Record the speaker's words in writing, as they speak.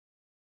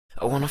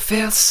I wanna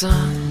feel the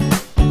sun,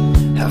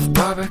 have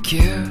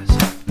barbecues.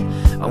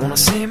 I wanna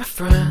see my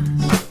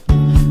friends,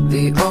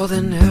 the old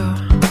and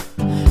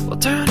new. We'll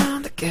turn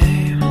on the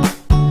game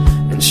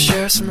and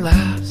share some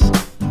laughs,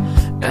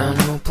 and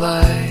we'll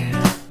play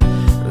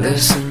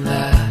this and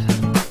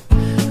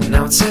that.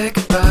 Now we'll say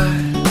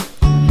goodbye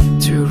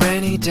to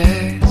rainy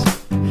days,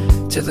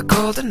 to the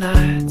colder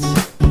nights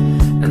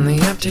and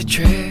the empty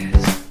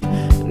trees.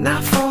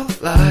 Now full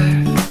of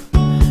life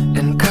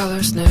and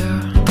colors new,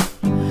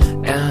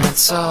 and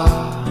it's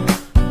all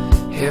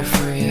here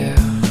for you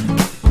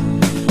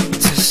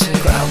to see.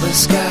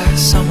 Cloudless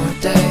skies, summer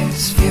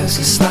days, feels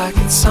just like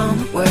it's on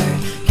the way.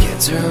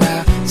 Kids are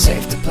out,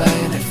 safe to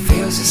play, and it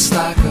feels just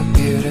like a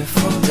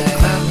beautiful day.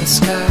 Cloudless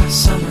skies,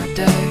 summer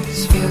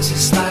days, feels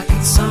just like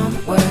it's on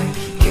the way.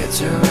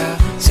 Kids are out,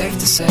 safe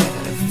to say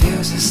that it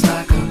feels just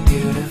like a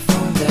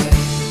beautiful day.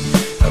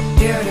 A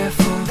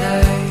beautiful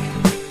day,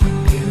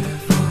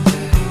 beautiful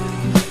day,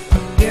 a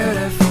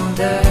beautiful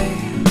day,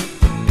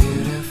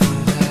 beautiful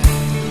day.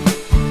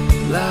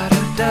 La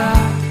da da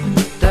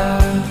da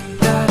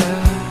da da,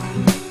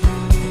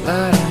 la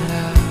da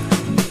da.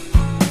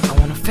 I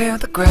wanna feel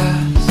the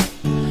grass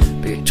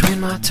between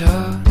my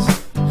toes.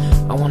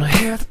 I wanna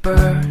hear the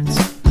birds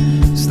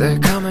as they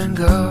come and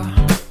go.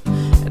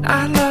 And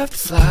I'd love to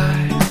fly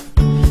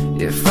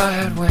if I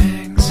had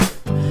wings,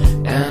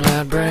 and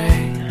I'd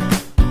bring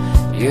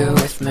you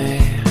with me.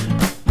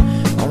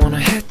 I wanna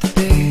hit the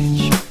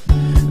beach,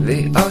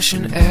 the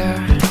ocean air,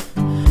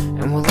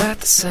 and we'll let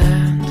the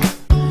sand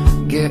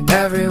get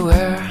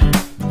everywhere.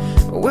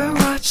 We'll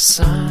watch the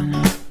sun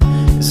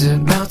as it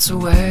melts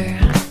away,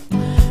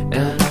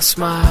 and I'll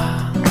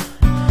smile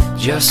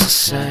just the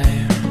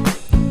same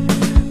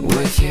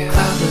with you.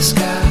 Cloudless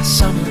skies,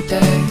 summer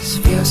days,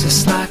 feels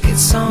just like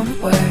it's on the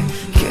way.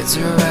 Kids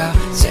are out,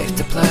 safe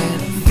to play,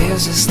 and it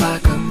feels just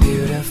like a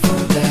beautiful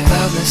day.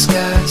 Cloudless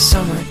skies,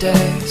 summer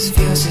days,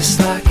 feels just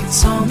like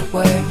it's on the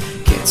way.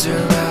 Kids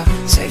are out,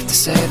 safe to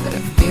say that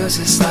it feels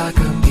just like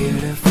a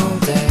beautiful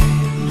day.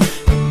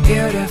 A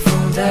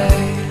beautiful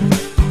day,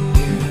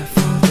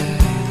 beautiful day,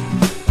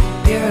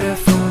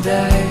 beautiful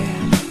day,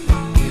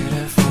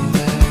 beautiful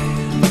day.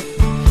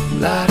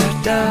 La da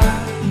da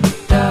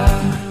da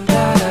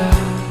da da,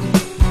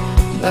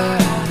 la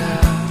da da.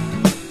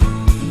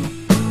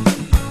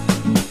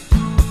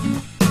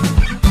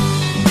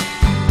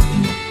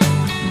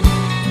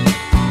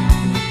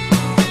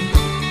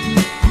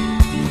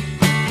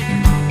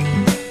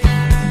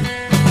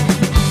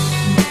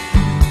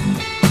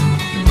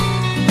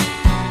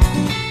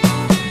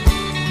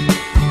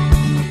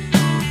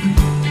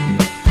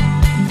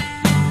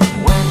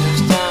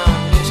 Windows down,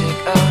 music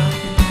up,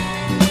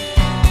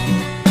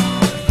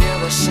 feel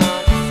the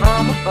sun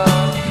from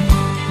above.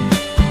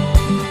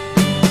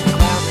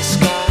 Cloudless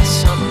sky,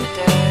 summer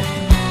day,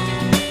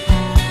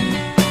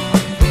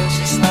 feels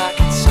just like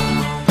it's on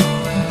the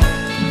way.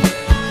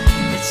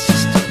 It's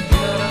just a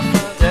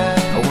beautiful day.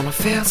 I wanna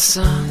feel the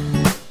sun,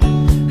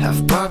 have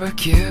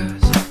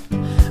barbecues.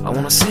 I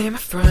wanna see my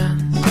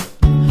friends,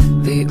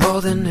 the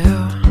old and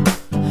new.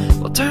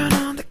 We'll turn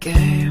on the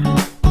game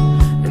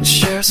and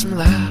share some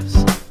laughs,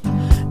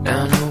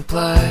 and we'll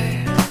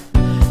play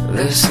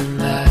this and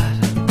that.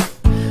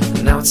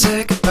 Now we'll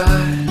say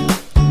goodbye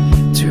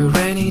to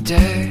rainy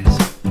days,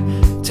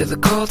 to the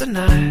colder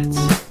nights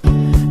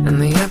and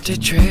the empty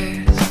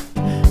trees.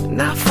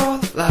 Now full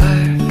of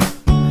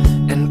life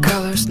and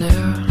colors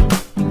new,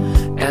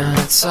 and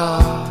it's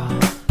all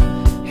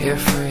here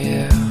for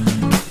you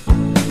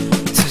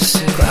to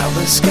see.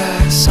 Cloudless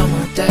skies,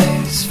 summer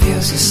days,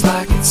 feels just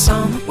like it's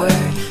on the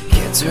way.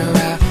 Kids are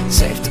out,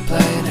 safe to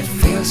play, and it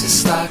feels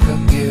just like a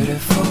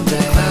beautiful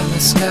day.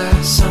 Cloudless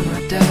skies,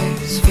 summer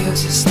days,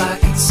 feels just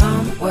like it's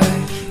on the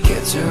way.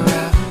 Kids are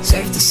out,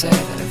 safe to say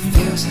that it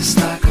feels just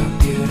like a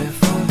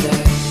beautiful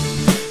day.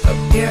 A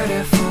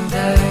beautiful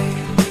day,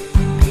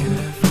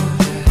 beautiful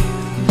day,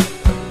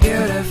 a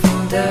beautiful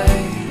day,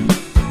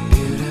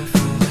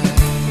 beautiful day.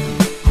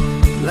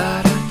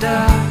 La da da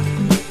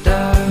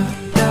da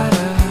da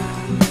da,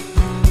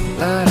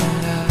 la da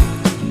da.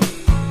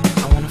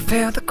 I wanna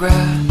feel the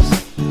grass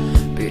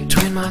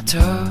between my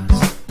toes.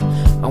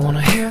 I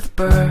wanna hear the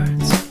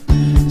birds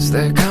as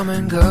they come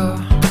and go.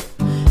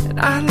 And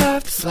I'd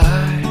love to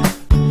fly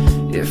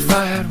if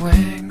I had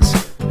wings,